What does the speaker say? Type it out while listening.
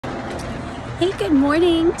Hey, good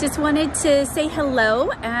morning. Just wanted to say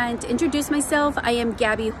hello and introduce myself. I am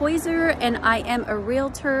Gabby Hoyser and I am a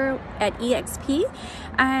realtor at EXP,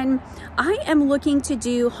 and I am looking to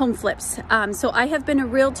do home flips. So I have been a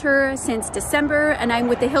realtor since December, and I'm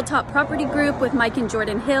with the Hilltop Property Group with Mike and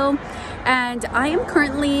Jordan Hill, and I am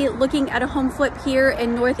currently looking at a home flip here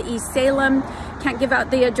in Northeast Salem. Can't give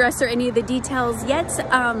out the address or any of the details yet,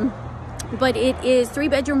 but it is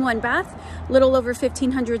 3-bedroom, 1 bath, little over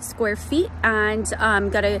 1,500 square feet, and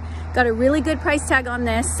got a really good price tag on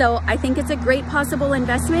this. So I think it's a great possible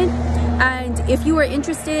investment. And if you are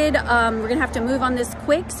interested, we're gonna have to move on this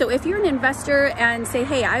quick. So if you're an investor and say,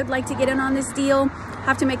 hey, I would like to get in on this deal,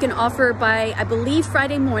 have to make an offer by, I believe,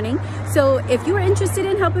 Friday morning. So if you are interested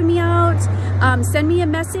in helping me out, send me a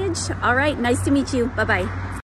message. All right, nice to meet you. Bye-bye.